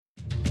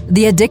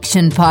The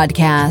Addiction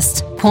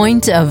Podcast,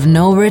 Point of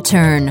No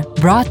Return,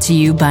 brought to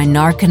you by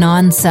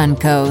Narconon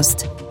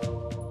Suncoast.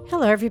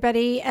 Hello,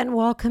 everybody, and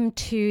welcome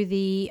to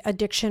the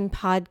Addiction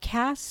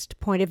Podcast,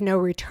 Point of No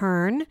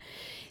Return.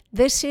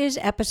 This is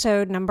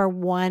episode number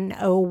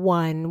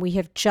 101. We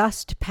have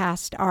just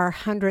passed our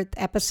 100th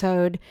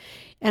episode,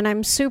 and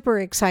I'm super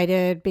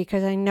excited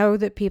because I know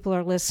that people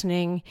are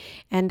listening,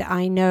 and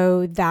I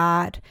know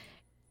that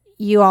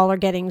you all are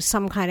getting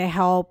some kind of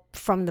help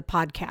from the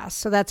podcast.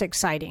 So that's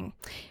exciting.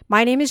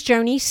 My name is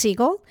Joni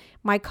Siegel.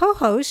 My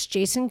co-host,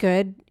 Jason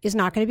Good, is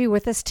not going to be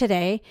with us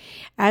today.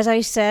 As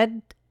I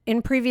said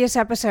in previous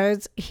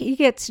episodes, he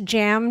gets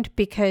jammed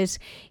because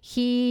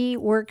he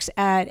works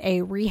at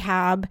a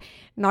rehab,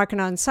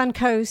 Narconon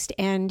Suncoast,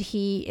 and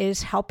he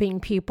is helping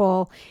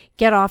people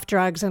get off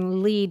drugs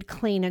and lead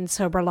clean and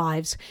sober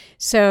lives.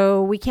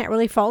 So we can't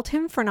really fault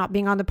him for not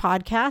being on the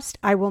podcast.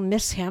 I will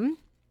miss him.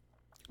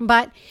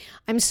 But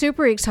I'm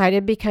super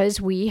excited because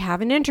we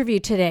have an interview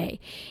today.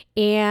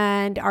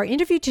 And our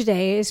interview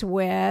today is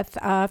with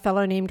a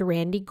fellow named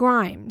Randy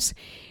Grimes.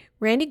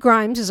 Randy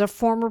Grimes is a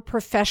former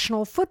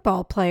professional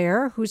football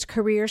player whose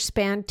career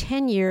spanned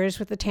 10 years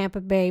with the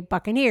Tampa Bay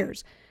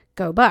Buccaneers.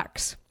 Go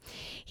Bucs.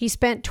 He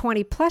spent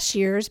 20 plus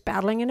years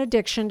battling an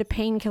addiction to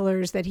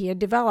painkillers that he had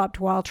developed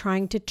while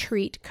trying to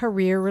treat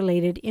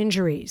career-related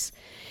injuries.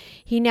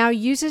 He now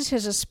uses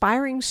his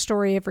aspiring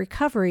story of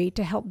recovery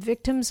to help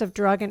victims of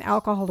drug and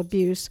alcohol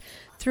abuse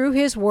through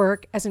his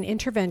work as an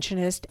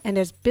interventionist and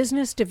as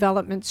business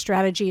development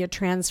strategy at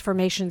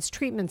Transformations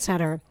Treatment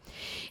Center.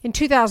 In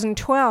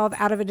 2012,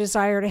 out of a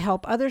desire to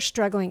help other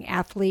struggling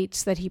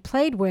athletes that he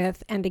played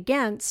with and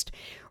against,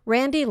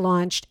 Randy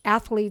launched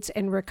Athletes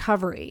in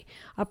Recovery,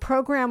 a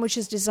program which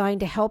is designed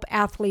to help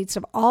athletes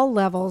of all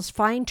levels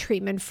find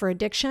treatment for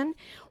addiction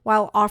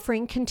while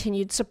offering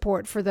continued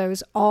support for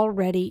those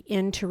already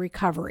into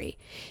recovery.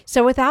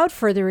 So without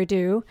further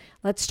ado,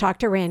 let's talk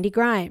to Randy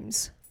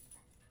Grimes.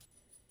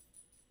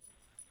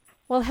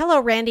 Well,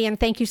 hello, Randy, and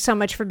thank you so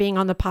much for being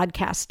on the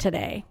podcast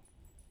today.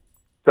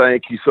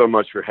 Thank you so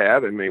much for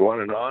having me. What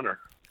an honor.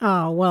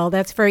 Oh, well,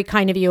 that's very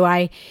kind of you.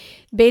 I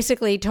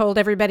basically told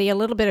everybody a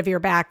little bit of your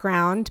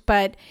background,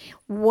 but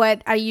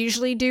what I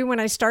usually do when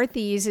I start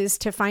these is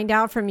to find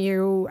out from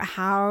you,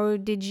 how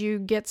did you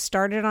get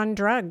started on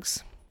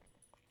drugs?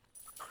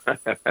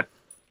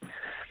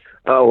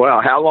 Oh,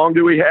 well, how long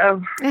do we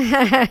have?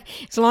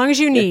 As long as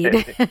you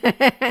need.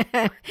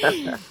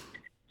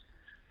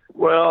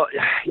 Well,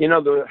 you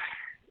know,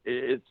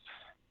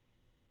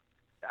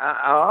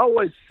 I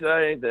always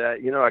say that,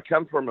 you know, I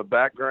come from a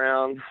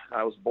background.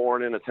 I was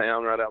born in a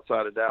town right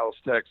outside of Dallas,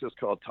 Texas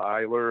called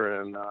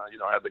Tyler. And, you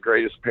know, I have the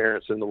greatest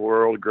parents in the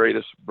world,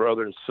 greatest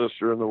brother and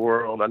sister in the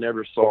world. I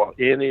never saw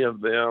any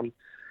of them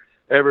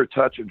ever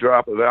touch a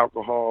drop of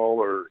alcohol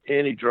or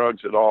any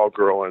drugs at all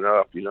growing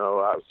up. You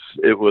know,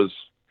 it was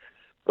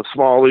a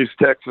small East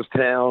Texas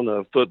town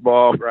of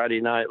football,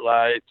 Friday night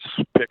lights,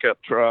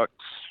 pickup trucks,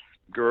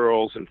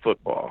 girls, and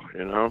football,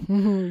 you know.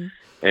 Mm-hmm.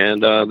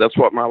 And that's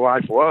what my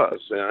life was.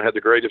 And I had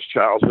the greatest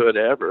childhood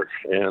ever,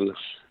 and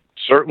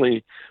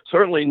certainly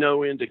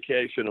no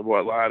indication of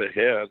what lied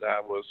ahead.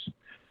 I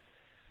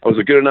was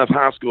a good enough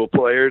high school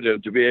player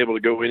to be able to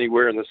go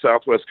anywhere in the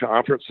Southwest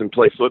Conference and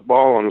play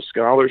football on a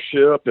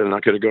scholarship. And I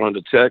could have gone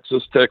to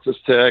Texas, Texas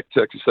Tech,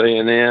 Texas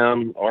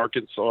A&M,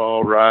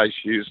 Arkansas, Rice,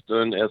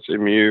 Houston,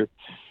 SMU,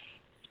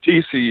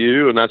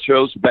 TCU, and I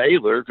chose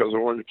Baylor because I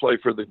wanted to play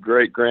for the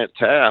great Grant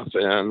Taft.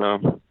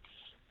 And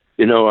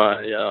you know,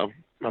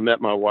 I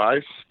met my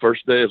wife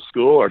first day of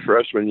school, our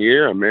freshman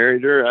year. I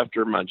married her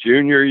after my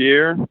junior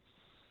year,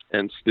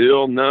 and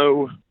still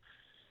no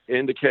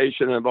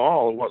indication at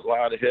all of what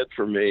lied ahead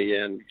for me.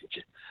 And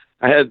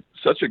I had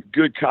such a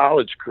good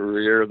college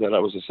career that I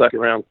was a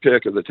second-round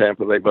pick of the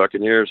Tampa Bay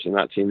Buccaneers in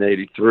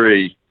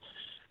 1983.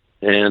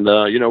 And,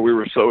 you know, we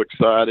were so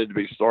excited to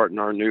be starting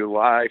our new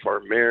life, our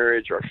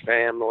marriage, our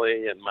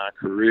family, and my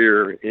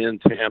career in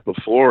Tampa,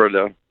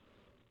 Florida.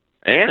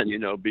 And, you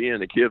know, being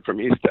a kid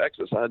from East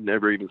Texas, I'd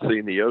never even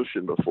seen the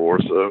ocean before,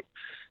 so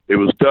it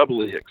was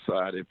doubly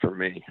excited for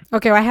me.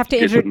 Okay, well, I have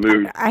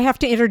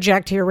to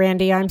interject here,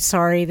 Randy. I'm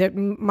sorry that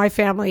my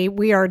family,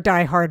 we are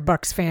diehard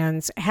Bucs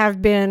fans,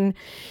 have been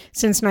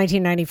since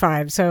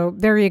 1995. So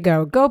there you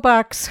go. Go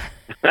Bucs.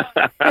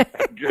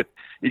 Good.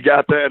 You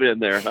got that in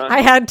there, huh?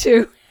 I had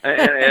to.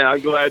 and I'm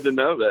glad to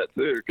know that,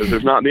 too, because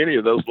there's not many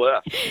of those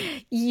left.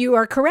 You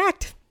are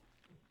correct.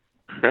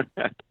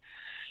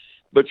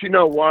 But you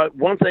know what?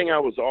 One thing I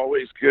was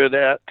always good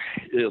at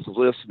is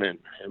listening.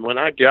 And when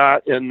I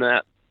got in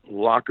that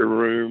locker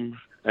room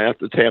at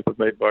the Tampa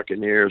Bay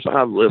Buccaneers,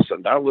 I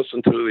listened. I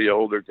listened to the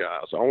older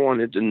guys. I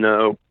wanted to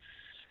know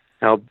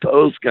how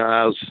those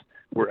guys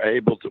were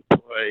able to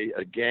play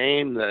a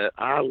game that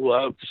I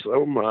loved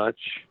so much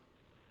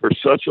for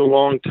such a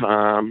long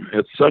time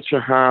at such a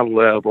high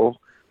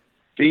level,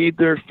 feed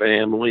their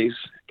families,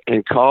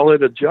 and call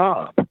it a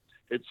job.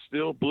 It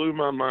still blew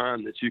my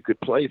mind that you could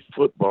play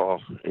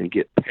football and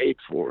get paid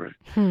for it.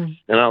 And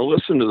I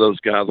listened to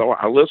those guys.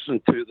 I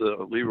listened to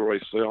the Leroy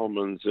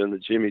Selmans and the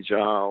Jimmy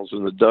Giles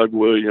and the Doug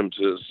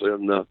Williamses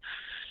and the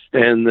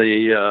and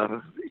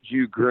the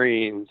Hugh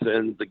Greens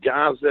and the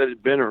guys that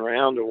had been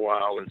around a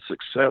while and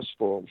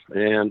successful.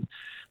 And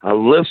I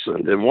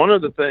listened. And one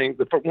of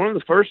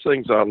the first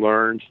things I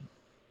learned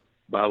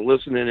by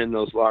listening in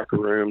those locker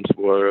rooms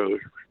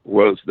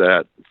was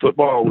that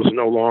football was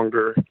no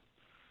longer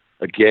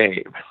a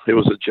game. It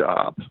was a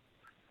job.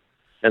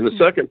 And the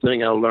second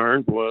thing I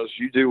learned was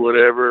you do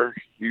whatever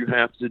you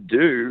have to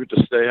do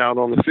to stay out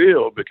on the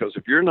field, because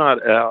if you're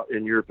not out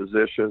in your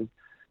position,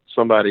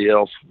 somebody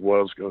else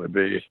was going to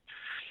be.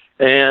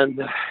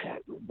 And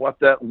what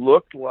that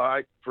looked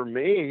like for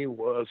me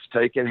was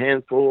taking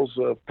handfuls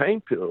of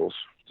pain pills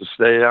to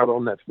stay out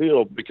on that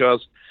field,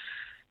 because,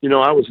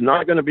 I was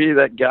not going to be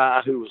that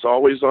guy who was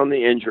always on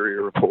the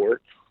injury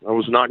report. I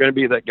was not going to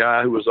be that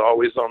guy who was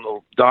always on the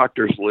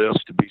doctor's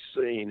list to be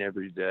seen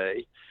every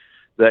day.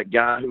 That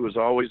guy who was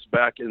always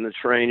back in the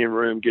training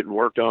room getting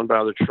worked on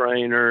by the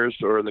trainers,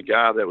 or the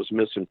guy that was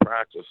missing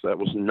practice. That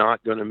was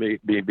not going to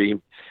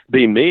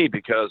be me,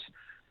 because,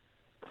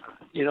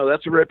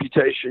 that's a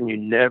reputation you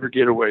never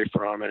get away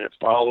from, and it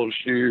follows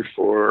you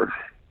for,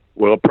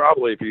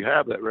 probably if you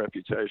have that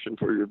reputation,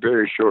 for your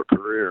very short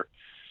career.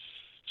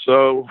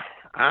 So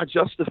I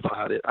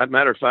justified it. As a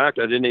matter of fact,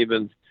 I didn't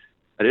even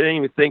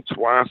think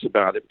twice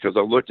about it, because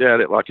I looked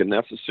at it like a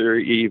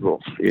necessary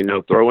evil.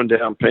 Throwing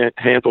down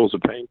handfuls of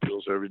pain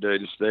pills every day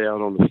to stay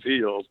out on the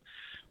field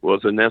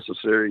was a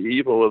necessary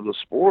evil of the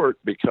sport,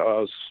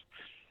 because,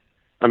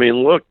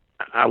 look,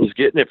 I was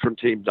getting it from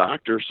team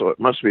doctors, so it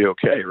must be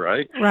okay,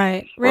 right?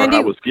 Right. Randy,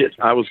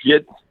 I was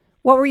getting.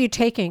 What were you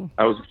taking?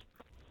 I was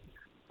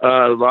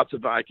lots of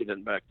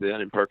Vicodin back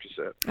then and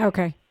Percocet.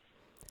 Okay.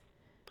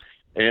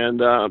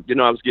 And I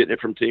was getting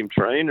it from team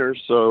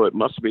trainers, so it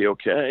must be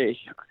okay.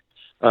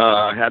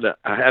 I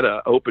had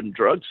a open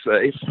drug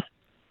safe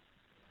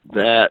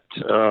that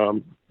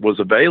was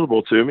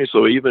available to me.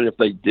 So even if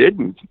they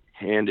didn't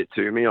hand it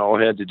to me, all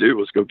I had to do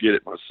was go get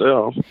it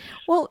myself.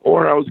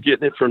 Or I was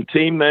getting it from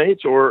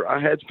teammates, or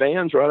I had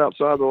fans right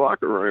outside the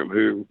locker room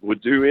who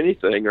would do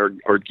anything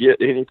or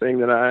get anything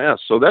that I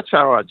asked. So that's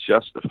how I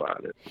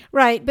justified it.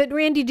 Right. But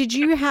Randy, did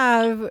you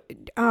have,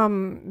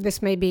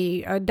 this may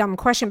be a dumb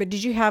question, but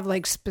did you have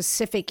like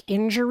specific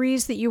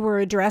injuries that you were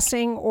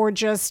addressing, or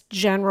just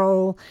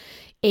general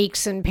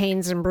aches and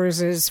pains and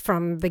bruises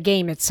from the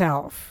game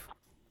itself?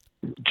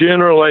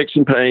 General aches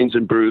and pains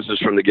and bruises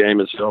from the game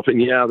itself. And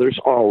yeah, there's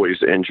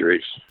always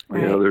injuries.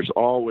 Right. There's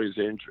always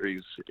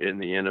injuries in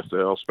the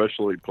NFL,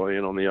 especially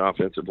playing on the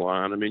offensive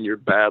line. You're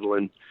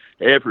battling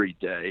every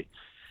day.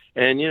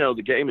 And,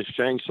 the game has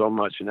changed so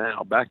much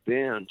now. Back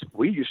then,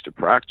 we used to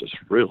practice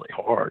really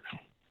hard.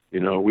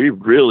 We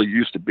really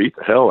used to beat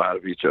the hell out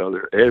of each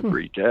other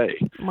every day.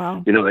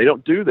 Wow. They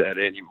don't do that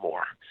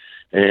anymore.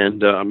 And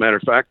matter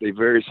of fact, they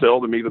very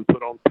seldom even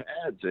put on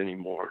pads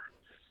anymore.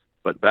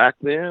 But back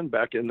then,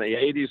 back in the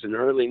 80s and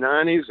early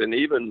 90s, and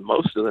even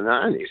most of the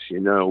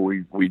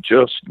 90s, we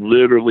just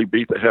literally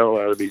beat the hell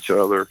out of each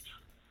other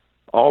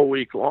all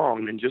week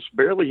long and just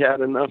barely had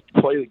enough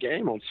to play the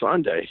game on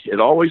Sunday. It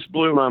always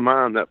blew my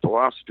mind, that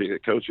philosophy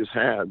that coaches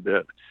had,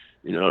 that,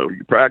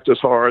 you practice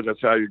hard,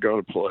 that's how you're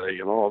going to play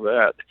and all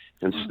that,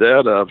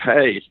 instead of,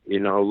 hey,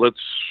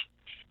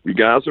 you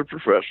guys are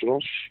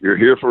professionals. You're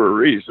here for a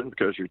reason,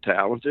 because you're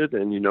talented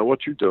and you know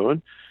what you're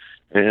doing.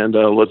 And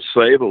let's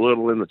save a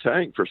little in the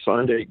tank for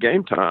Sunday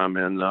game time.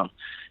 And,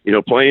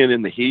 playing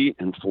in the heat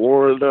in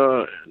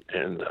Florida.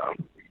 And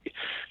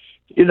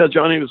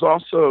Johnny, it was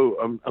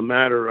also a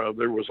matter of,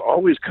 there was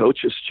always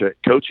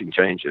coaching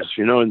changes.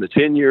 In the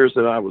 10 years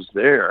that I was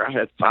there, I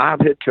had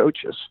 5 head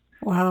coaches.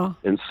 Wow.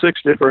 And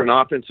 6 different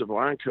offensive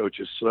line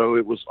coaches. So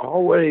it was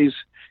always,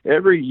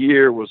 every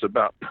year was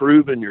about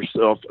proving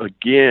yourself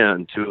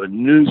again to a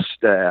new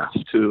staff,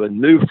 to a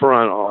new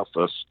front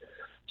office,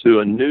 to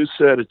a new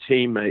set of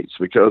teammates,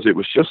 because it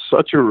was just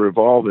such a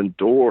revolving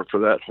door for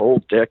that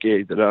whole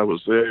decade that I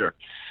was there.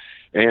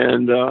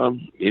 And,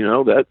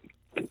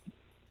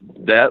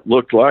 that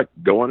looked like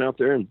going out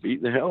there and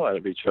beating the hell out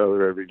of each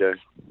other every day.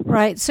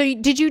 Right. So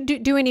did you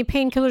do any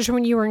painkillers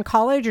when you were in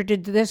college, or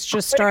did this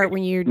just start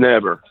when you...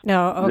 Never.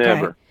 No. Okay.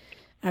 Never.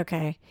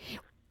 Okay.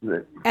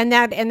 And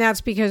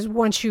that's because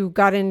once you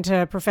got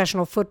into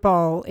professional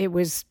football, it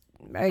was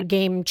a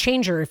game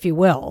changer, if you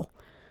will.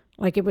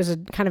 Like it was a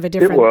kind of a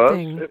different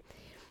thing.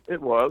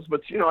 It was,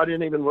 but I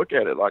didn't even look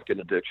at it like an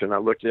addiction. I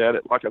looked at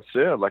it, like I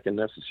said, like a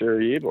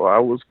necessary evil. I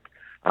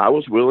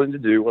was willing to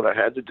do what I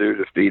had to do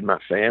to feed my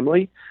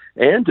family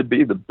and to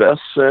be the best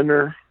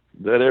center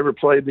that ever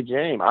played the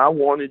game. I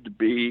wanted to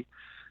be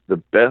the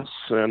best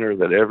center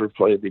that ever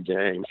played the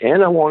game,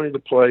 and I wanted to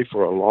play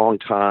for a long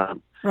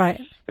time.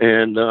 Right.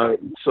 And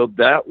so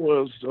that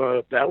was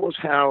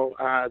how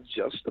I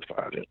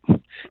justified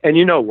it. And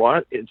you know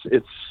what? It's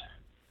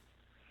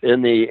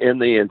in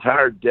the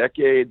entire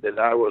decade that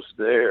I was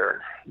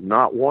there,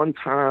 not one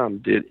time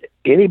did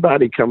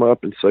anybody come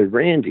up and say,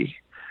 Randy,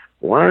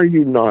 why are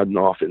you nodding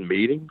off in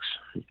meetings?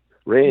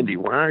 Randy,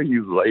 why are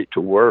you late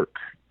to work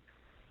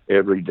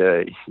every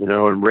day?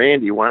 And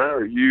Randy, why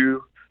are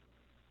you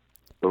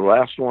the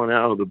last one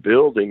out of the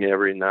building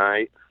every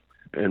night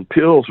and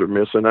pills are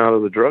missing out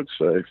of the drug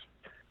safe.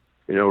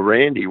 You know,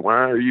 Randy,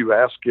 why are you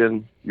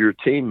asking your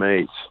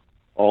teammates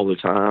all the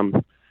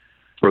time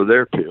for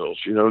their pills?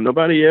 You know,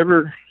 nobody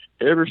ever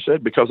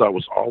said, because I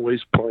was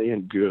always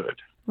playing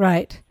good.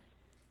 Right.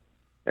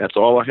 That's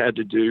all I had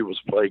to do was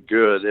play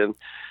good. And,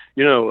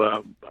 you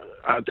know,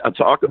 I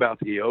talk about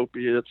the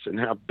opiates and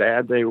how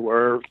bad they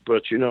were,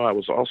 but, you know, I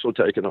was also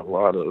taking a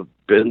lot of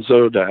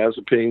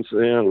benzodiazepines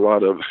then, a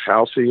lot of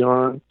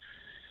Halcyon,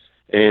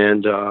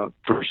 and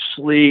for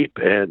sleep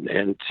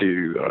and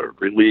to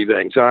relieve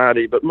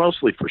anxiety, but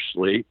mostly for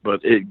sleep.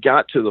 But it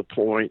got to the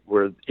point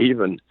where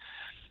even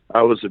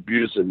I was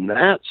abusing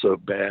that so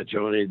bad,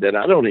 Joni, that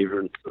I don't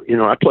even, you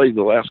know, I played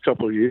the last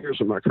couple of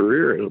years of my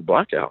career in a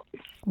blackout.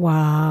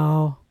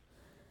 Wow.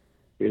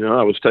 You know,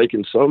 I was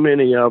taking so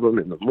many of them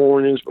in the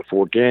mornings,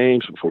 before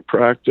games, before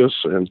practice.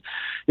 And,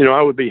 you know,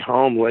 I would be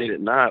home late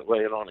at night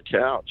laying on a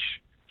couch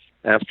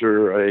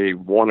after a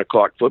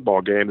 1:00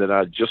 football game that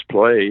I just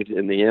played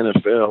in the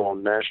NFL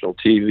on national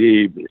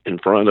TV in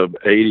front of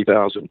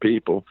 80,000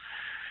 people.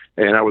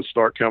 And I would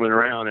start coming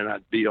around and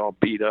I'd be all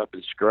beat up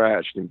and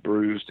scratched and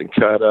bruised and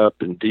cut up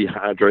and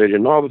dehydrated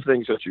and all the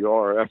things that you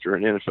are after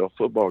an NFL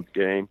football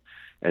game,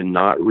 and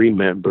not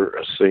remember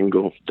a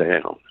single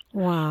down.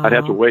 Wow. I'd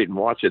have to wait and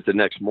watch it the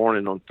next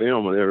morning on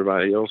film with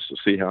everybody else to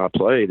see how I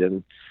played.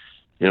 And,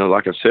 you know,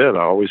 like I said,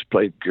 I always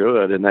played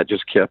good, and that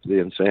just kept the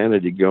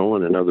insanity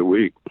going another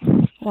week.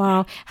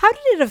 Wow. How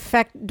did it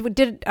affect,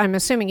 I'm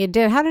assuming it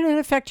did, how did it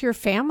affect your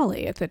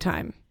family at the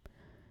time?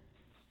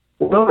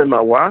 Well, and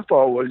my wife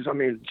always, I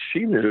mean,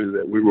 she knew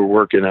that we were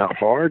working out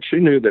hard. She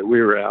knew that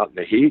we were out in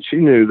the heat. She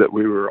knew that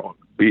we were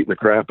beating the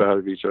crap out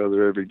of each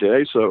other every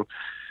day. So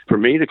for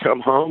me to come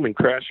home and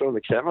crash on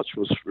the couch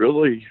was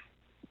really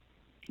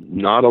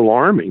not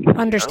alarming.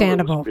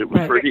 Understandable. You know, it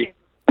was right.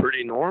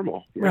 pretty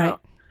normal. Right.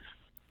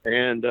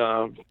 And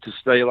to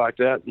stay like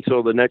that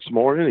until the next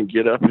morning and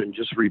get up and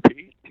just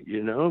repeat,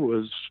 you know,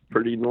 was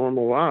pretty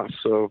normal life.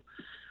 So,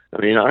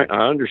 I mean, I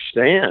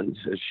understand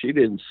that she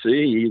didn't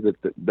see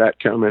that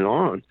coming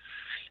on.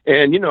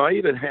 And, you know, I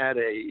even had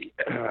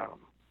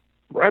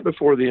right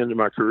before the end of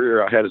my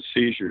career, I had a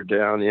seizure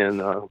down in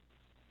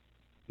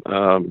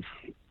Sarasota.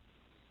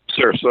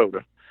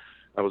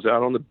 I was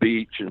out on the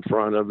beach in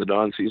front of the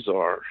Don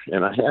Cesar,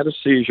 and I had a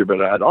seizure,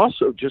 but I'd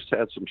also just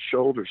had some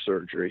shoulder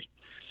surgery.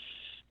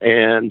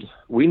 And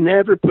we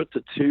never put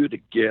the two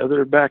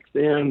together back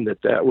then,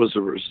 that was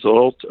a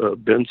result of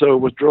benzo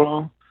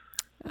withdrawal.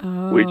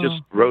 Oh. We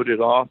just wrote it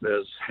off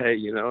as, hey,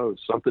 you know,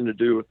 it's something to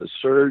do with the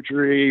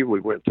surgery. We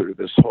went through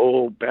this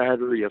whole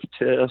battery of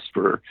tests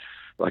for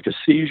like a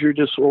seizure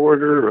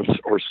disorder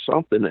or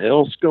something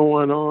else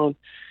going on.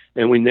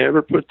 And we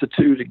never put the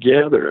two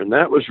together. And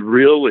that was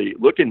really,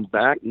 looking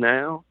back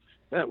now,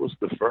 that was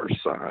the first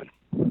sign.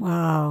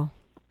 Wow.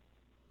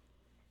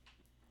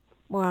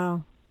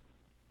 Wow.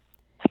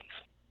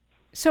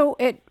 So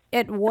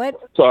at what?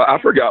 So I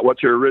forgot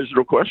what your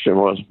original question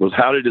was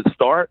how did it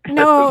start?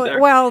 No,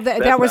 well,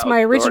 that was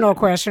my original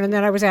question. And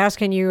then I was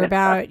asking you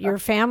about your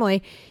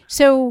family.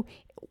 So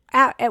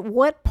at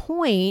what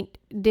point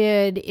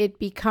did it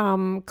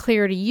become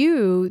clear to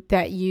you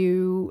that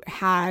you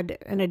had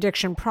an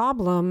addiction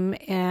problem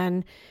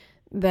and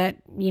that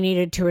you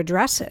needed to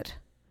address it?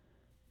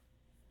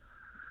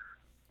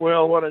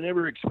 Well, what I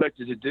never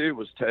expected to do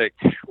was take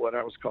what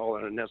I was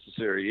calling a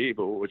necessary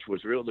evil, which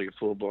was really a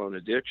full-blown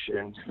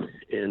addiction,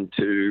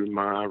 into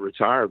my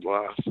retired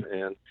life.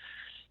 And,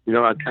 you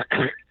know,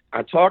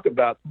 I talk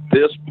about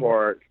this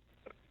part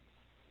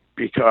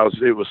because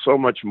it was so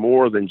much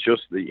more than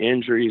just the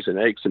injuries and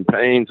aches and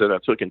pains that I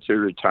took into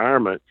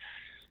retirement.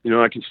 You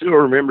know, I can still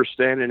remember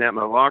standing at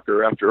my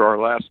locker after our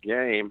last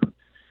game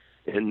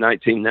in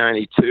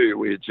 1992.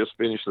 We had just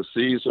finished the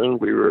season.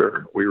 We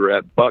were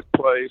at Buck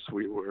Place.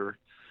 We were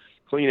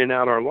cleaning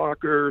out our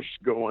lockers,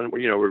 going,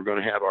 you know, we were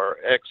going to have our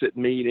exit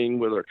meeting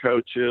with our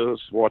coaches,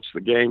 watch the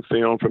game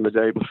film from the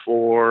day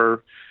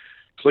before,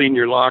 clean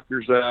your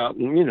lockers out.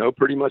 And, you know,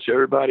 pretty much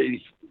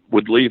everybody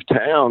would leave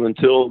town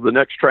until the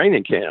next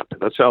training camp.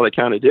 That's how they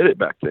kind of did it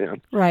back then.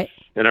 Right.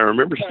 And I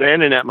remember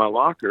standing at my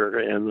locker,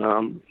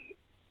 and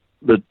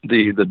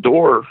the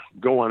door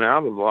going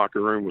out of the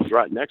locker room was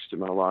right next to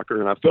my locker.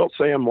 And I felt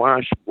Sam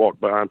Weish walk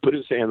by and put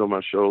his hand on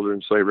my shoulder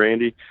and say,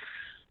 "Randy,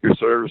 your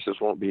services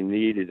won't be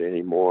needed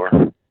anymore."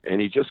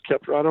 And he just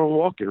kept right on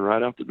walking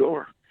right out the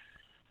door.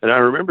 And I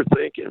remember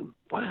thinking,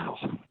 wow,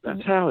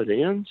 that's how it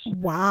ends.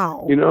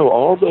 Wow. You know,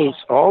 all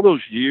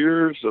those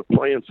years of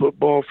playing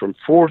football from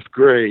fourth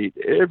grade,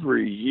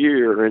 every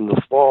year in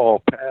the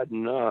fall,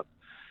 padding up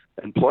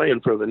and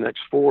playing for the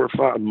next 4 or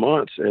 5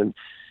 months. And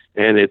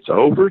it's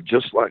over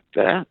just like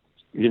that.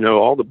 You know,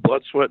 all the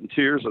blood, sweat, and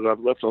tears that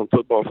I've left on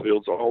football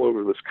fields all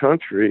over this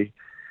country.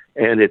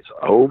 And it's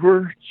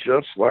over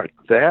just like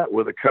that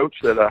with a coach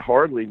that I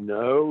hardly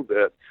know,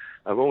 that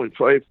I've only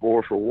played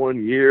for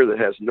 1 year, that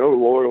has no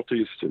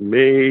loyalties to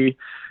me.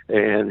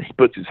 And he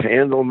puts his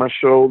hand on my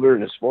shoulder,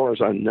 and as far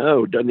as I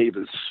know, doesn't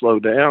even slow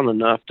down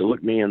enough to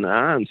look me in the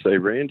eye and say,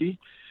 "Randy,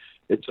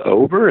 it's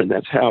over," and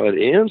that's how it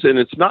ends. And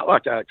it's not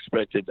like I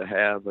expected to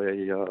have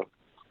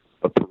a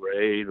a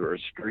parade or a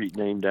street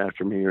named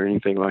after me or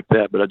anything like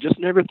that. But I just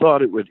never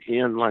thought it would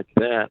end like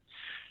that.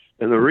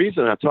 And the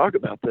reason I talk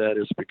about that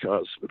is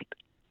because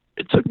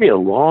it took me a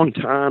long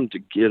time to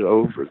get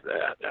over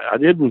that. I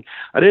didn't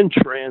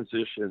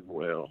transition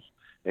well.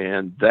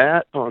 And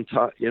that on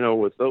top,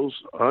 with those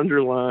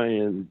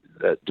underlying,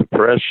 that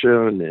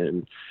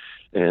depression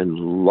and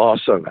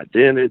loss of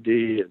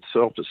identity and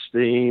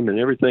self-esteem and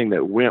everything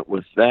that went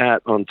with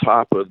that, on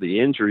top of the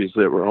injuries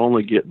that were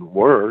only getting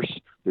worse,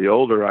 the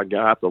older I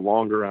got, the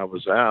longer I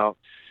was out.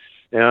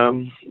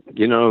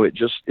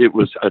 It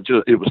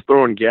was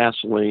throwing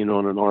gasoline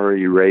on an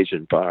already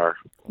raging fire,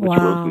 which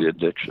was the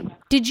addiction.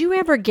 Did you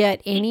ever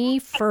get any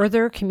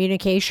further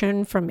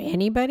communication from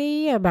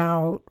anybody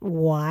about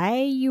why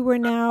you were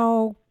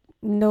now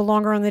no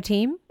longer on the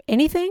team?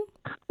 Anything?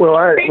 Well,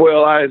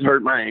 I had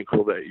hurt my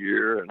ankle that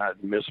year, and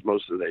I'd missed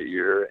most of that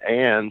year,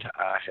 and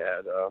I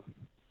had,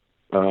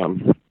 I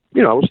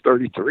was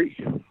 33,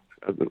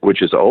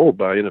 which is old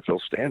by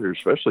NFL standards,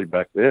 especially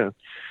back then.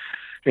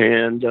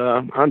 And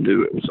I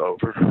knew it was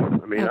over.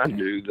 I mean, okay. I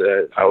knew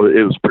that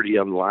it was pretty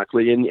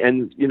unlikely. And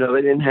they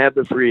didn't have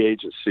the free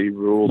agency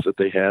rules that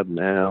they have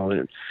now.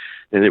 And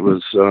it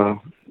was, I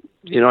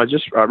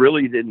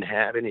really didn't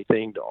have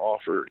anything to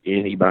offer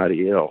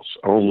anybody else,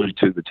 only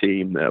to the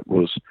team that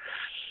was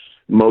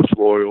most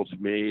loyal to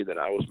me, that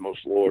I was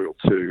most loyal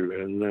to.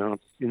 And,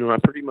 I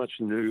pretty much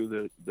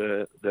knew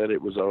that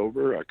it was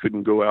over. I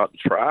couldn't go out and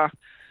try.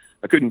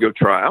 I couldn't go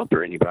try out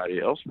for anybody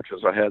else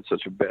because I had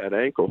such a bad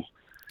ankle.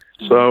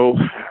 So,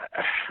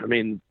 I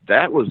mean,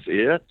 that was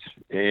it.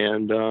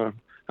 And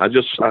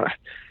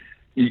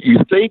you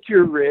think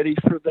you're ready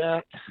for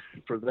that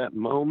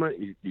moment.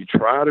 You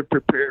try to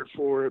prepare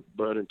for it,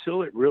 but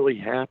until it really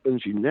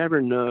happens, you never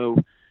know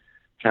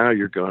how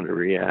you're going to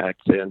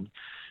react. And,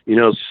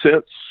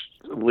 since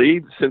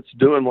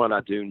doing what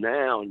I do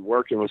now and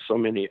working with so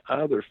many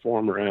other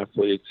former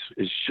athletes,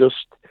 it's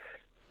just,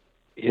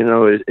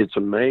 it's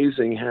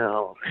amazing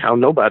how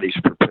nobody's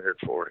prepared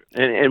for it.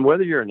 And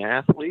whether you're an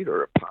athlete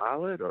or a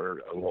pilot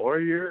or a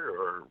lawyer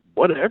or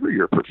whatever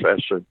your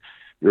profession,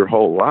 your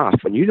whole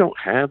life, and you don't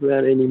have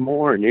that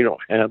anymore, and you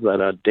don't have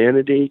that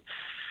identity,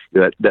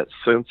 that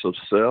sense of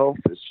self,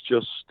 it's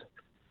just,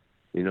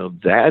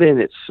 that in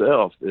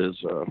itself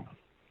is a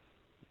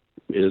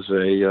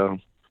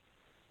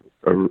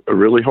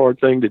really hard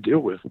thing to deal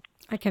with.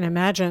 I can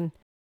imagine.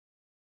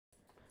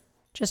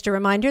 Just a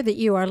reminder that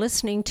you are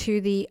listening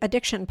to the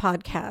Addiction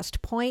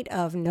Podcast, Point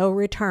of No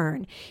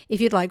Return. If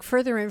you'd like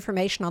further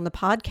information on the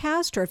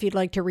podcast, or if you'd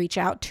like to reach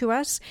out to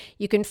us,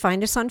 you can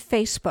find us on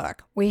Facebook.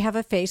 We have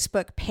a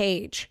Facebook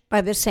page by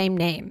the same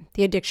name,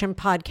 the Addiction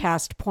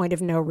Podcast, Point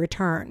of No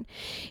Return.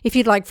 If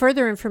you'd like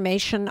further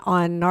information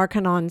on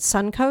Narcan on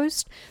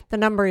Suncoast, the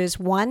number is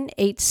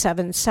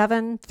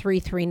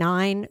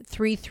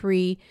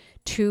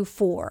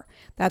 1-877-339-3324.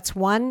 That's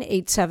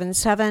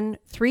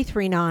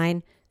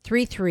 1-877-339-3324.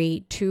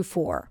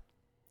 3324.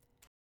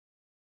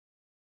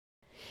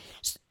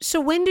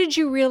 So when did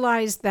you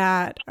realize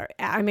that,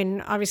 I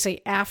mean, obviously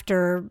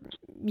after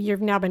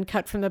you've now been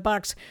cut from the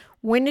Bucs,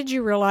 when did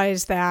you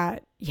realize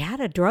that you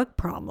had a drug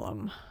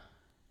problem?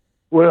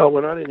 Well,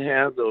 when I didn't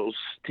have those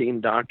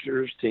team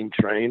doctors, team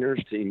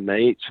trainers,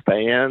 teammates,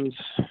 fans,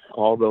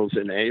 all those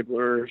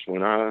enablers,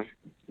 when I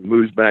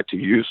moved back to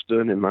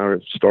Houston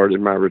and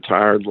started my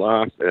retired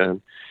life,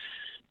 and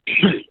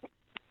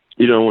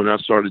when I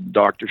started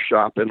doctor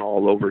shopping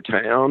all over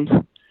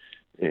town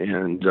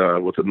and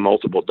with the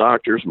multiple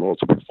doctors,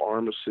 multiple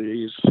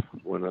pharmacies,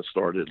 when I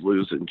started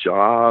losing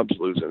jobs,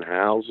 losing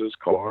houses,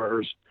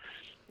 cars,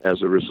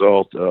 as a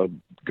result of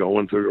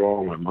going through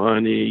all my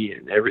money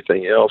and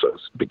everything else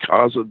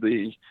because of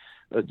the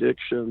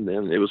addiction,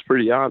 then it was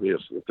pretty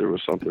obvious that there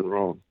was something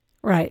wrong.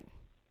 Right.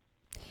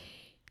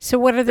 So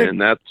what are the...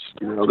 And that's,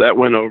 that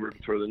went over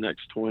for the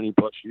next 20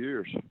 plus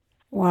years.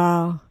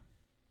 Wow.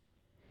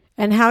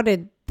 And how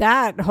did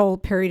that whole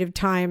period of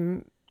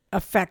time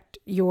affect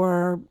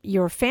your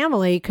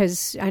family?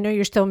 Because I know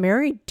you're still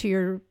married to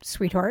your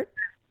sweetheart.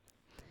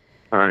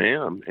 I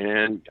am,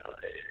 and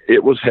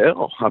it was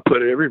hell. I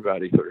put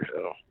everybody through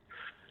hell,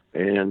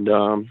 and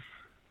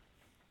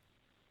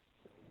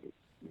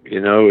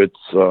it's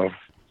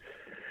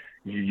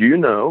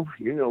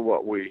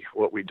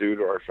what we do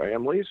to our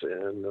families,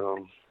 and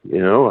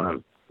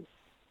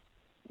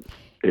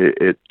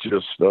it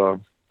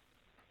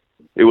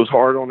was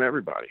hard on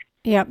everybody.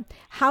 Yeah.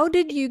 How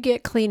did you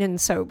get clean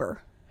and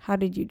sober? How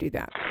did you do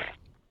that?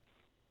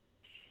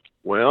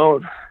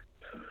 Well,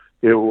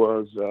 it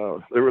was,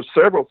 there were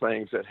several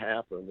things that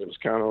happened. It was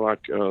kind of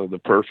like the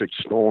perfect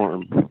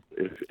storm,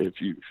 if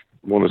you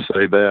want to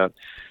say that.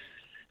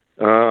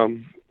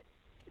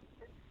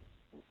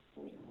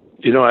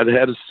 I'd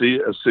had a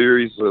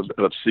series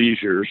of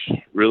seizures,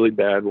 really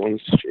bad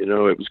ones. It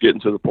was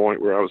getting to the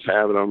point where I was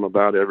having them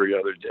about every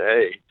other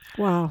day.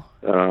 Wow.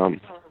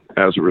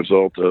 As a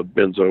result of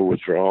benzo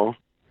withdrawal.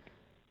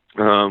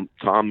 Tom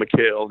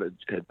McHale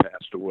had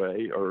passed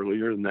away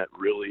earlier, and that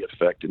really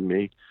affected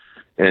me.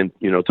 And,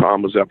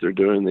 Tom was out there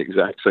doing the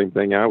exact same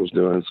thing I was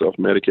doing,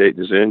 self-medicating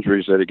his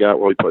injuries that he got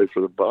while he played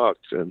for the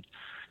Bucs. And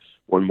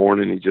one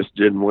morning he just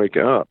didn't wake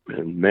up,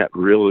 and that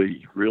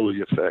really,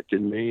 really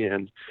affected me.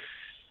 And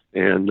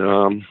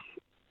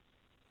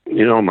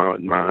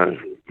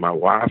my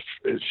wife,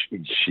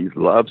 she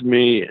loved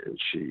me, and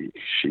she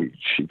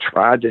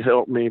tried to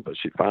help me, but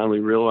she finally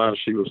realized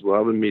she was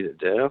loving me to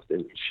death,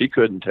 and she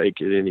couldn't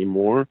take it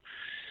anymore.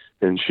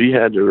 And she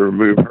had to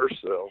remove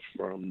herself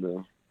from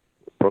the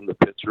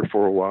picture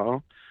for a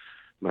while.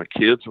 My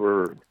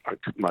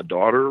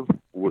daughter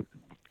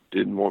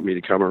didn't want me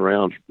to come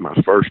around my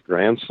first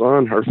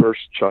grandson, her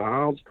first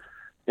child.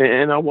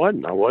 And I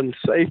wasn't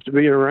safe to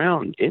be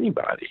around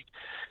anybody.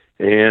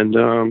 And,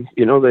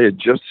 they had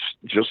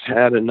just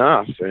had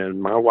enough.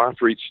 And my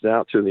wife reached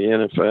out to the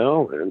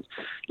NFL, and,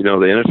 the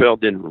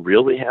NFL didn't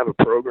really have a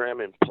program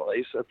in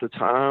place at the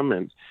time.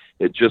 And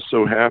it just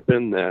so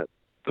happened that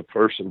the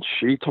person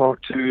she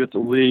talked to at the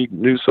league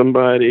knew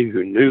somebody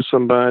who knew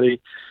somebody.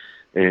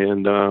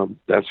 And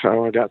that's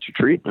how I got to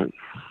treatment.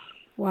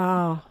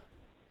 Wow.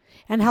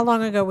 And how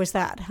long ago was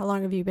that? How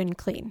long have you been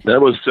clean?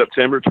 That was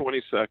September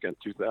 22nd,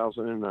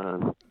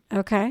 2009.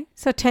 Okay.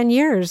 So 10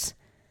 years,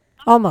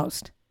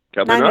 almost.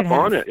 Coming up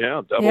on it,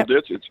 yeah. Double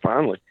digits,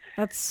 finally.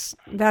 That's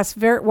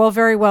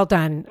very well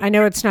done. I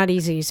know it's not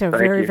easy, so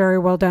very, very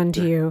well done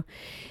to you.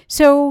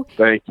 So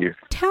thank you.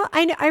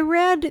 I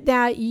read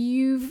that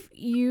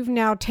you've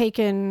now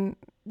taken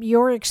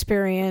your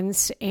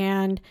experience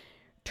and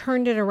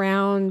turned it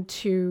around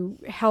to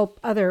help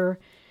other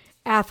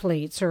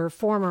athletes or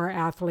former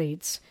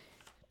athletes.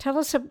 Tell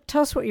us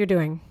what you're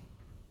doing.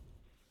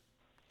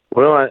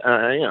 Well,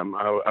 I am.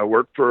 I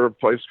work for a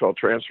place called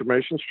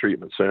Transformations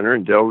Treatment Center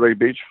in Delray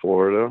Beach,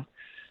 Florida.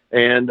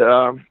 And,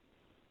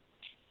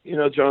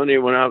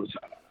 Joni, when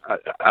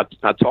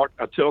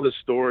I tell this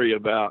story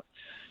about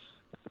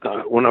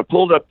when I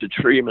pulled up to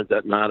treatment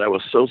that night, I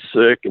was so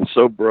sick and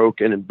so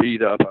broken and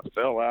beat up, I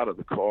fell out of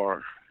the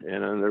car.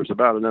 And then there was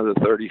about another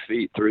 30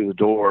 feet through the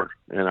door,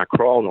 and I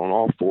crawled on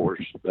all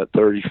fours, that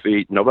 30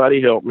 feet.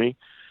 Nobody helped me.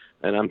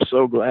 And I'm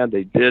so glad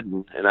they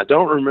didn't. And I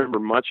don't remember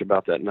much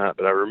about that night,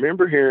 but I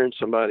remember hearing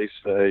somebody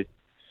say,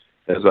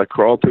 as I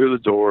crawled through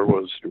the door,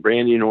 was,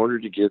 Randy, in order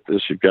to get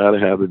this, you've got to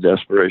have the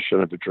desperation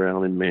of a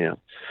drowning man.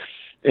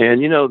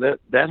 And,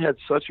 that had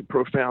such a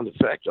profound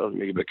effect on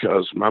me,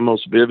 because my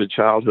most vivid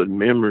childhood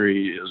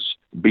memory is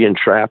being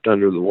trapped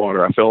under the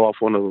water. I fell off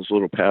one of those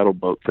little paddle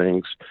boat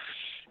things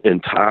in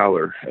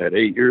Tyler at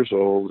 8 years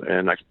old,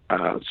 and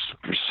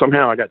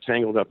somehow I got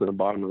tangled up in the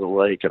bottom of the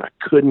lake, and I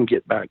couldn't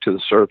get back to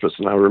the surface.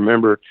 And I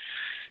remember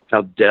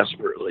how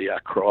desperately I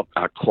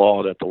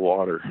clawed at the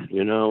water,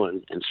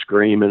 and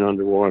screaming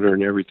underwater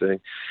and everything.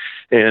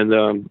 And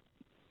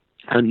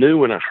I knew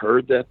when I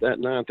heard that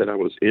night that I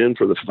was in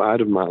for the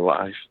fight of my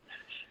life.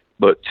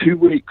 But 2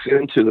 weeks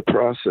into the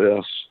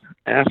process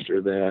after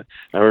that,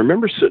 I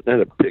remember sitting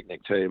at a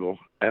picnic table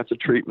at the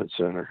treatment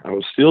center. I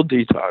was still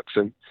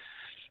detoxing.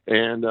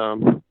 And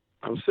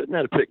I was sitting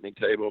at a picnic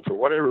table. For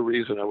whatever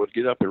reason, I would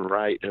get up and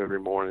write every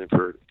morning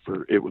for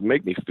it would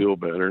make me feel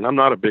better. And I'm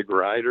not a big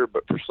writer,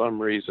 but for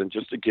some reason,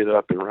 just to get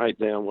up and write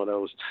down what I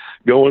was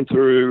going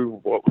through,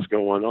 what was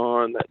going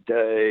on that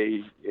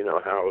day,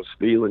 how I was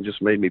feeling,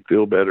 just made me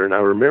feel better. And I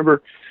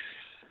remember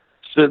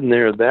sitting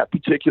there that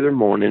particular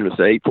morning. It was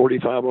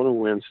 8:45 on a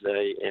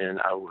Wednesday, and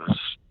I was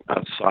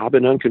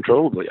sobbing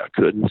uncontrollably. I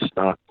couldn't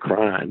stop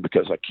crying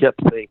because I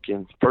kept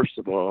thinking, first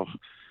of all,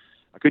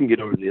 I couldn't get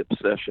over the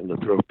obsession to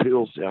throw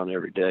pills down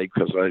every day,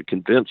 because I had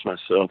convinced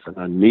myself that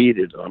I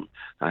needed them.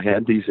 I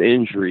had these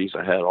injuries.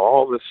 I had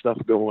all this stuff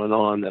going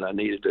on that I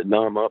needed to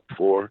numb up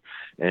for,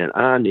 and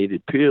I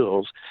needed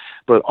pills.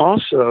 But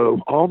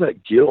also all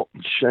that guilt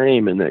and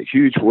shame and that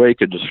huge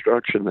wake of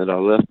destruction that I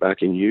left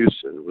back in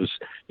Houston was,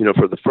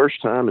 for the first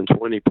time in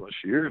 20 plus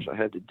years, I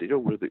had to deal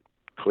with it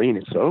clean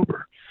and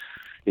sober,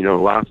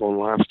 life on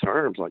life's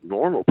terms like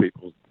normal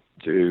people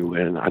do.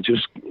 And I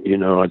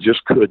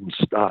just couldn't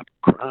stop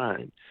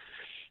crying.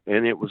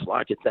 And it was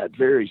like at that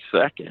very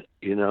second,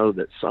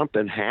 that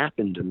something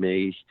happened to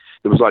me.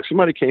 It was like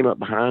somebody came up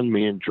behind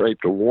me and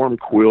draped a warm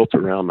quilt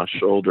around my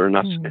shoulder. And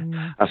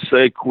I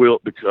say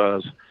quilt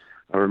because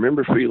I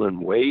remember feeling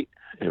weight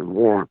and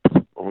warmth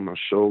on my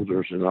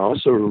shoulders. And I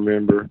also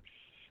remember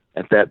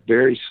at that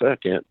very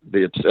second,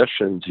 the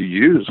obsession to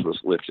use was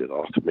lifted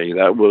off of me.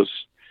 That was,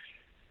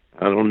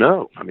 I don't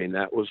know. I mean,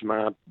 that was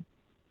my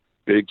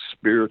big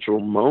spiritual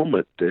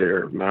moment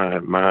there, my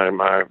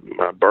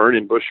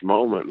burning bush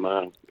moment,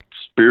 my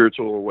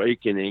spiritual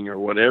awakening, or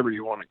whatever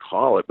you want to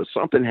call it. But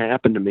something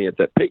happened to me at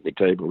that picnic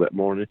table that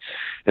morning.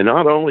 And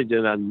not only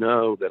did I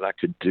know that I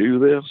could do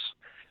this,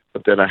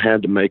 but that I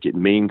had to make it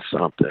mean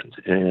something.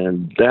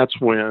 And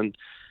that's when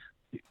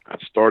I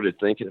started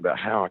thinking about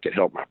how I could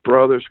help my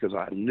brothers, because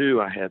I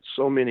knew I had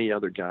so many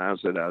other guys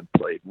that I'd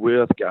played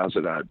with, guys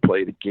that I'd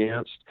played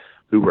against,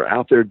 who were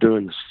out there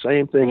doing the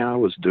same thing I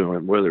was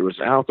doing, whether it was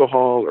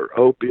alcohol or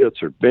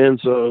opiates or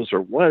benzos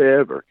or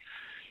whatever.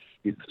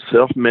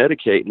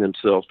 self-medicating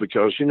themselves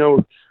because,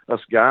 us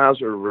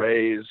guys are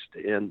raised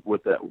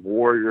with that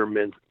warrior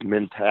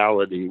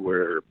mentality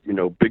where,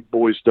 big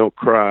boys don't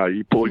cry.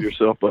 You pull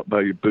yourself up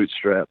by your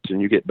bootstraps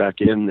and you get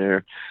back in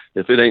there.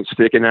 If it ain't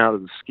sticking out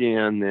of the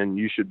skin, then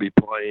you should be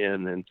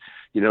playing. And,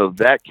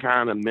 that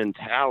kind of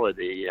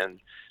mentality. And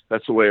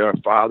that's the way our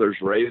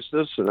fathers raised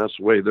us, and that's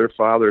the way their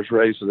fathers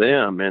raised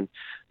them. And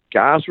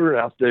guys were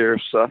out there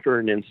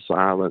suffering in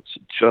silence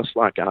just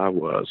like I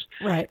was.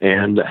 Right.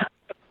 And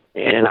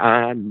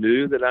I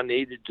knew that I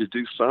needed to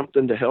do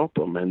something to help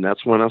them. And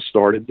that's when I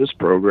started this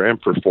program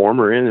for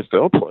former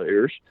NFL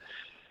players.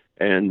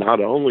 And not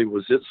only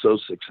was it so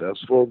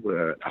successful,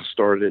 but I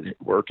started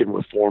working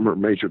with former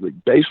Major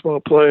League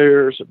Baseball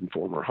players and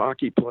former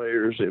hockey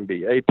players,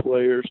 NBA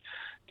players,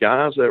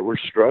 guys that were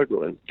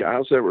struggling,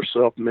 guys that were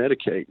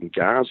self-medicating,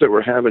 guys that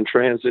were having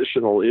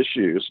transitional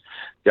issues,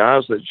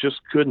 guys that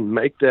just couldn't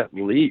make that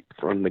leap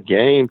from the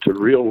game to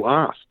real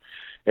life.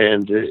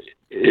 And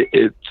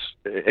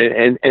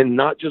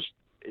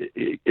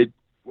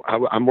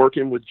I'm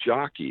working with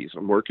jockeys,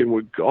 I'm working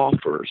with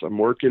golfers, I'm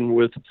working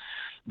with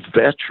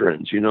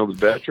veterans. The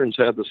veterans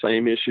have the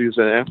same issues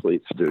that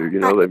athletes do.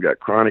 They've got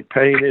chronic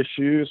pain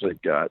issues,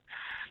 they've got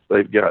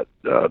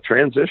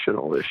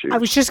transitional issues. I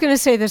was just going to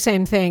say the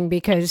same thing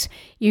because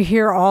you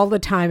hear all the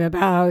time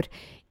about,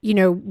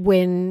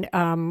 when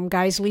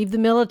guys leave the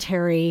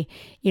military,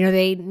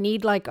 they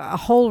need like a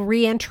whole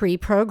reentry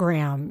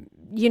program,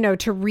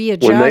 to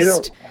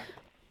readjust.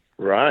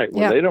 When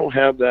they don't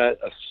have that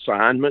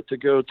assignment to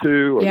go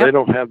to, or they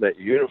don't have that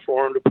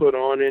uniform to put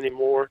on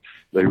anymore,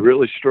 they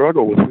really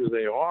struggle with who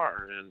they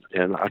are.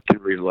 And I can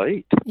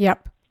relate.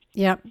 Yep.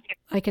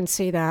 I can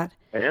see that.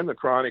 And the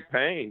chronic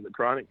pain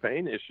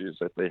issues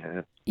that they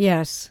have.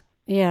 Yes.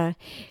 Yeah.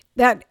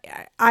 That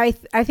I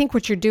think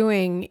what you're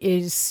doing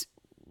is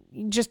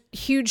just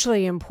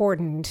hugely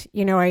important.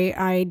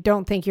 I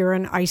don't think you're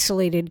an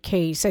isolated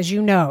case. As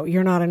you know,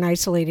 you're not an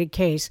isolated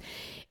case.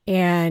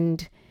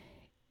 And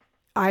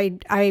I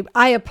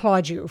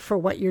applaud you for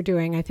what you're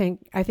doing. I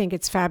think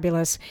it's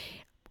fabulous.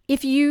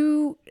 If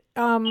you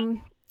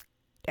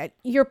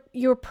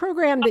your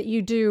program that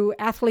you do,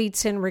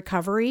 Athletes in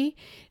Recovery,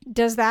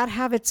 does that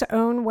have its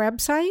own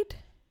website?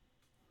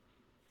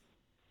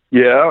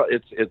 Yeah,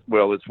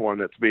 it's one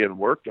that's being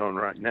worked on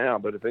right now.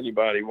 But if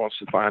anybody wants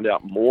to find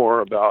out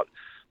more about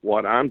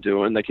what I'm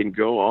doing, they can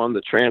go on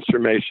the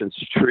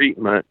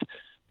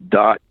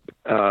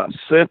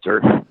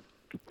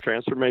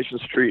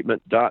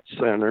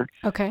transformationstreatment.center,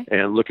 okay,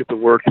 and look at the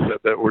work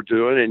that we're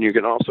doing. And you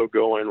can also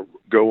go on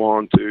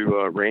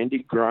to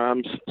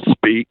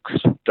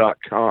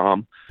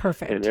randygrimesspeaks.com.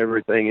 Perfect. And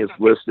everything is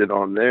listed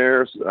on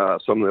there.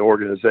 Some of the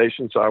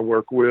organizations I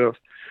work with,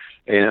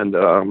 and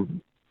the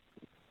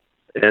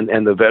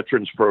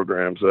veterans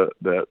programs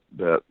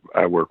that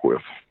I work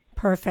with.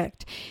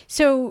 Perfect.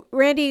 So,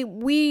 Randy,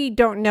 we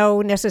don't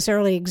know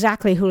necessarily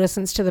exactly who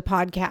listens to the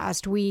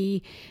podcast.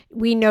 We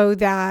know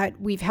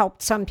that we've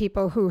helped some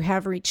people who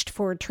have reached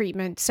for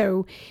treatment.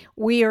 So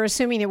we are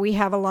assuming that we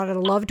have a lot of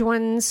loved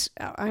ones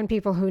and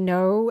people who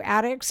know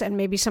addicts and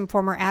maybe some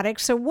former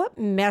addicts. So what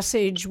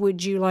message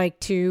would you like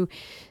to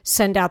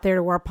send out there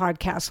to our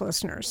podcast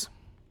listeners?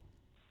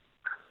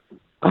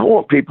 I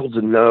want people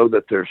to know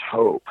that there's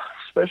hope,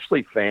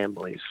 especially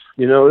families.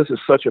 This is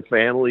such a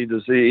family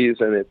disease,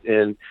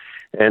 and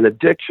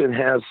addiction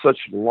has such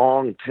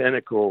long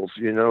tentacles.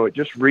 It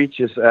just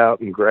reaches out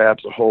and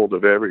grabs a hold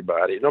of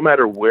everybody. No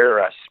matter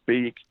where I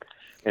speak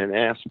and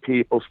ask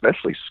people,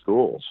 especially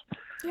schools,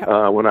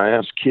 when I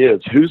ask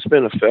kids who's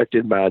been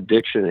affected by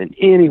addiction in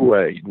any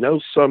way, know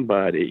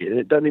somebody, and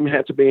it doesn't even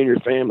have to be in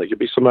your family. It could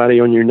be somebody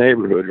on your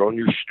neighborhood, on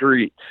your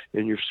street,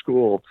 in your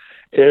school.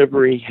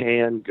 Every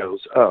hand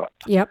goes up.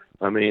 Yep.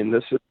 I mean,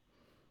 this is.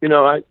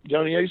 Johnny,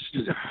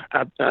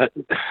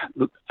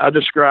 I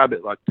describe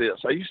it like this.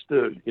 I used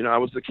to, I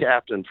was the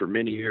captain for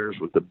many years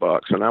with the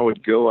Bucs, and I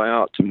would go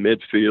out to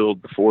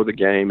midfield before the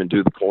game and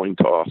do the coin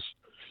toss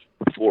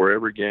before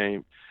every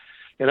game.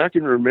 And I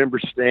can remember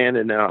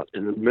standing out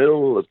in the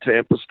middle of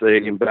Tampa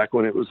Stadium back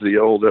when it was the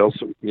old El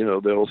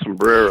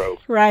Sombrero.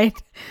 Right.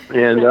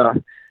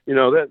 And,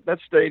 that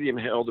stadium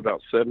held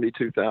about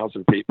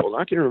 72,000 people.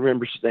 And I can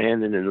remember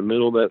standing in the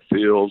middle of that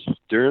field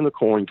during the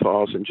coin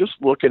toss and just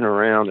looking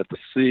around at the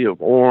sea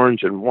of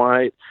orange and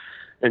white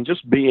and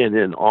just being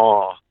in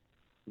awe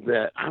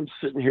that I'm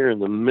sitting here in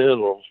the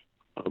middle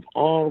of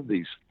all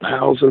these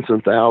thousands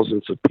and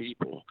thousands of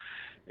people.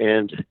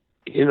 And,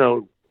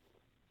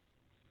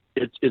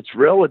 it's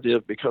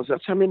relative because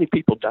that's how many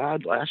people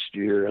died last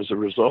year as a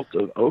result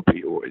of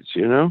opioids,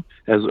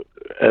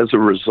 as a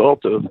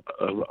result of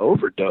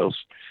overdose.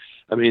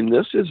 I mean,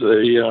 this is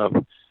a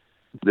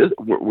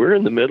we're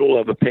in the middle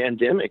of a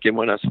pandemic, and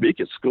when I speak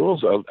at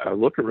schools, I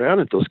look around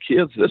at those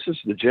kids. This is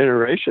the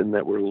generation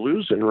that we're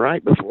losing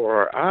right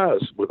before our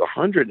eyes, with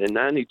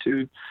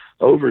 192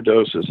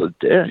 overdoses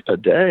a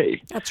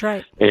day. That's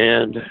right.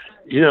 And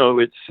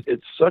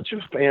it's such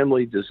a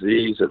family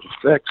disease. It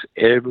affects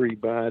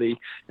everybody,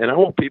 and I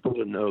want people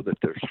to know that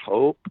there's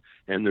hope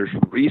and there's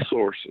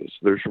resources.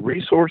 There's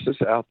resources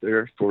out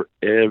there for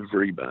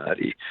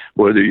everybody,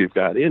 whether you've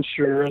got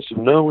insurance,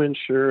 no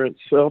insurance,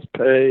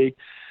 self-pay.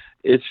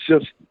 It's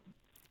just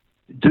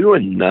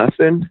doing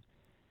nothing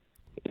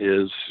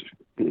is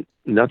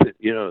nothing.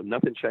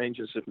 Nothing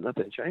changes if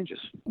nothing changes.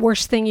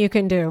 Worst thing you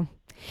can do.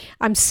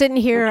 I'm sitting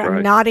here, That's right.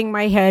 I'm nodding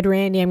my head,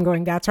 Randy. I'm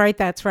going, that's right,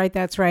 that's right,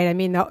 that's right. I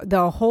mean,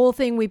 the whole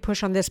thing we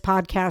push on this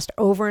podcast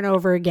over and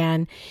over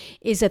again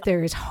is that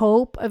there is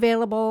hope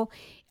available.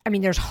 I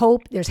mean, there's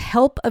hope, there's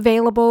help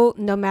available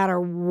no matter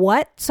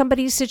what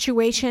somebody's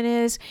situation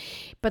is.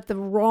 But the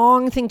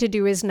wrong thing to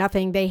do is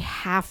nothing. They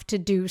have to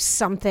do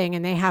something,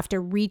 and they have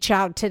to reach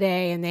out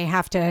today, and they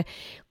have to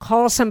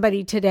call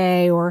somebody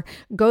today or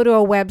go to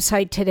a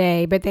website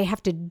today. But they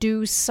have to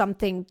do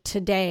something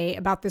today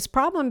about this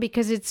problem,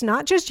 because it's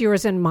not just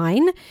yours and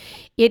mine.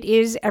 It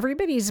is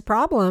everybody's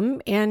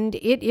problem, and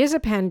it is a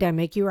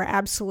pandemic. You are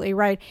absolutely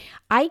right.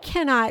 I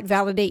cannot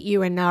validate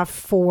you enough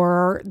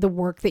for the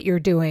work that you're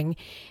doing.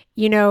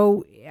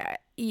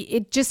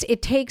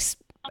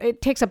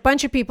 It takes a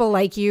bunch of people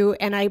like you,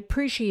 and I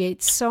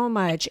appreciate so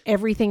much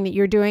everything that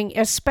you're doing,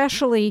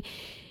 especially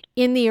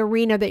in the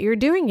arena that you're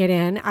doing it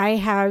in. I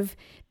have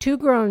 2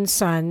 grown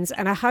sons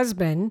and a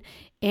husband,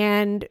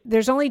 and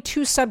there's only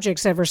 2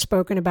 subjects ever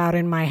spoken about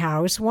in my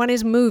house. One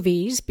is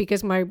movies,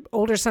 because my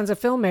older son's a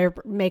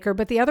filmmaker,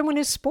 but the other one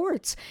is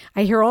sports.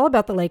 I hear all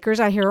about the Lakers.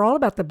 I hear all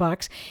about the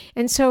Bucs.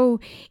 And so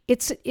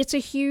it's a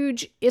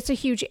huge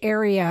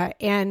area.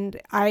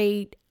 And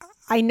I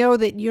know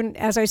that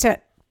as I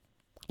said,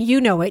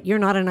 you're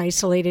not an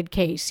isolated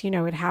case.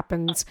 It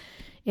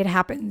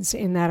happens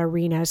in that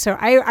arena. So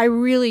I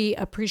really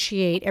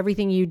appreciate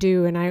everything you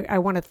do. And I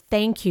want to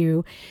thank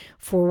you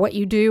for what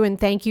you do, and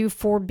thank you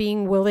for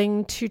being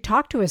willing to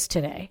talk to us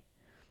today.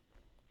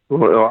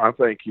 Well, I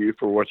thank you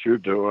for what you're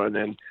doing.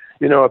 And,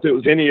 if it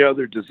was any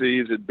other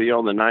disease, it'd be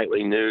on the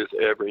nightly news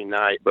every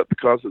night. But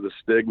because of the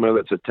stigma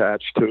that's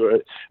attached to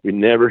it, we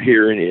never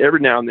hear any.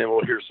 Every now and then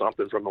we'll hear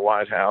something from the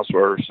White House,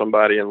 or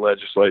somebody in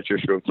legislature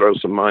is going to throw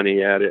some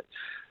money at it.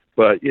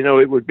 But,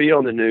 it would be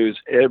on the news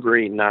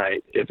every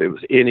night if it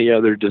was any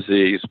other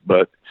disease.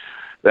 But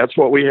that's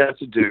what we have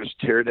to do, is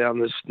tear down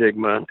this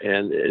stigma.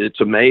 And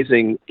it's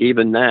amazing,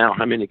 even now,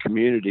 how many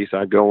communities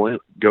I go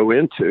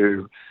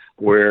into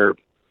where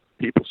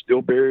people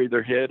still bury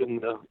their head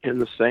in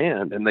the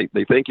sand, and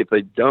they think if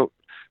they don't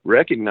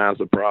recognize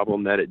the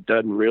problem that it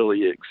doesn't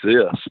really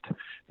exist.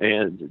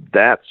 And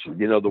that's,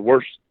 the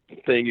worst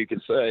thing you can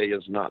say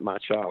is not my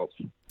child.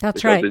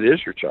 That's right. Because it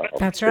is your child.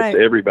 That's right.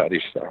 It's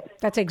everybody's child.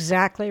 That's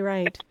exactly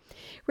right.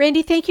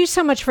 Randy, thank you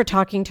so much for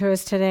talking to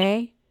us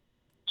today.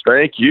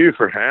 Thank you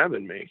for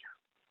having me.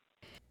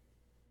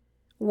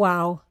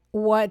 Wow.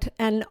 What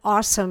an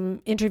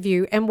awesome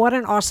interview, and what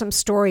an awesome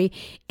story.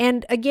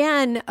 And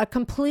again, a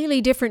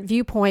completely different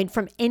viewpoint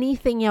from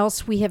anything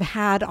else we have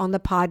had on the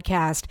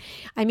podcast.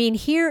 I mean,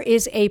 here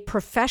is a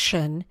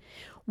profession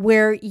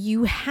where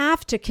you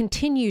have to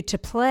continue to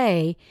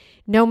play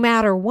no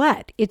matter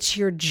what. It's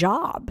your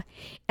job.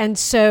 And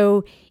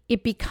so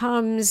it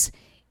becomes,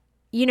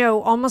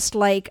 almost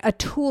like a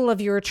tool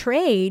of your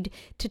trade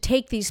to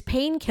take these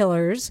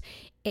painkillers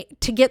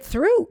to get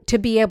through, to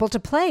be able to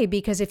play.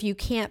 Because if you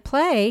can't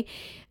play,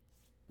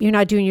 you're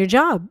not doing your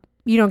job.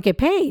 You don't get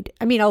paid.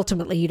 I mean,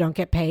 ultimately you don't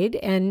get paid.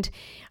 And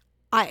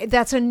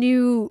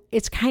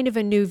it's kind of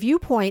a new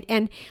viewpoint.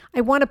 And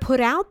I want to put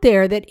out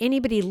there that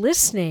anybody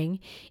listening,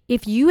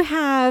 if you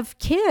have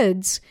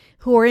kids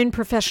who are in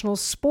professional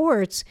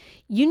sports,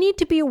 you need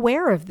to be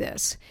aware of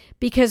this,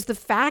 because the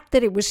fact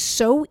that it was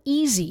so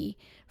easy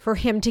for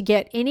him to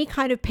get any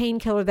kind of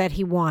painkiller that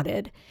he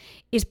wanted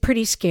is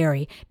pretty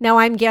scary. Now,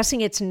 I'm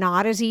guessing it's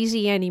not as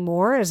easy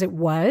anymore as it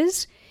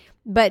was,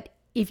 but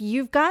if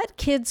you've got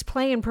kids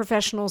playing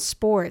professional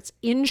sports,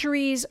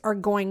 injuries are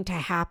going to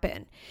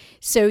happen.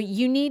 So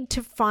you need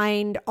to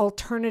find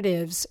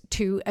alternatives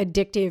to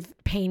addictive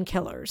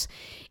painkillers.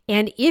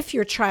 And if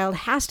your child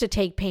has to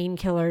take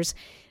painkillers,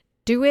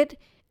 do it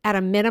at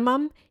a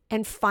minimum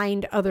and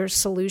find other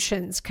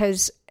solutions,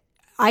 because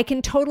I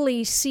can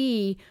totally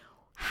see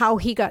how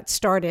he got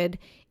started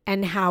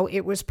and how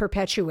it was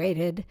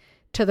perpetuated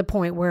to the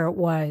point where it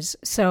was.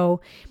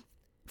 So,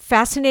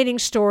 fascinating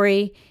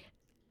story.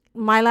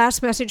 My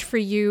last message for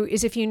you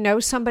is, if you know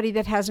somebody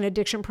that has an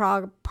addiction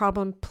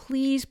problem,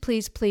 please,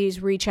 please,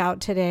 please reach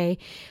out today.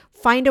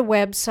 Find a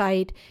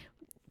website,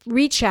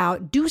 reach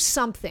out, do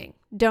something.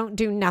 Don't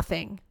do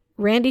nothing.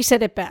 Randy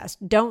said it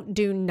best. Don't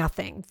do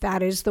nothing.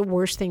 That is the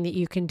worst thing that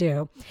you can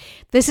do.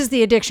 This is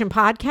the Addiction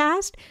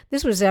Podcast.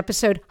 This was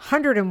episode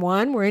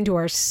 101. We're into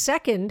our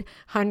second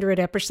 100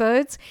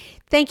 episodes.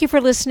 Thank you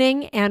for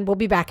listening, and we'll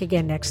be back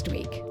again next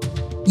week.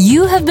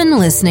 You have been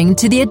listening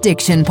to the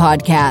Addiction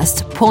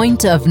Podcast,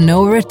 Point of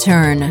No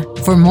Return.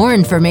 For more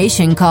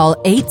information, call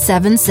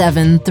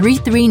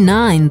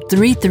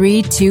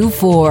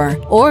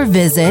 877-339-3324 or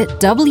visit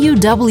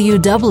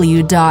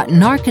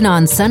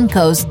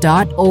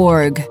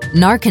www.narcanonsuncoast.org.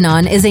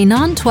 Narcanon is a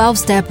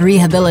non-12-step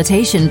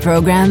rehabilitation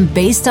program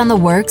based on the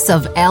works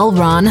of L.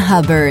 Ron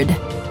Hubbard.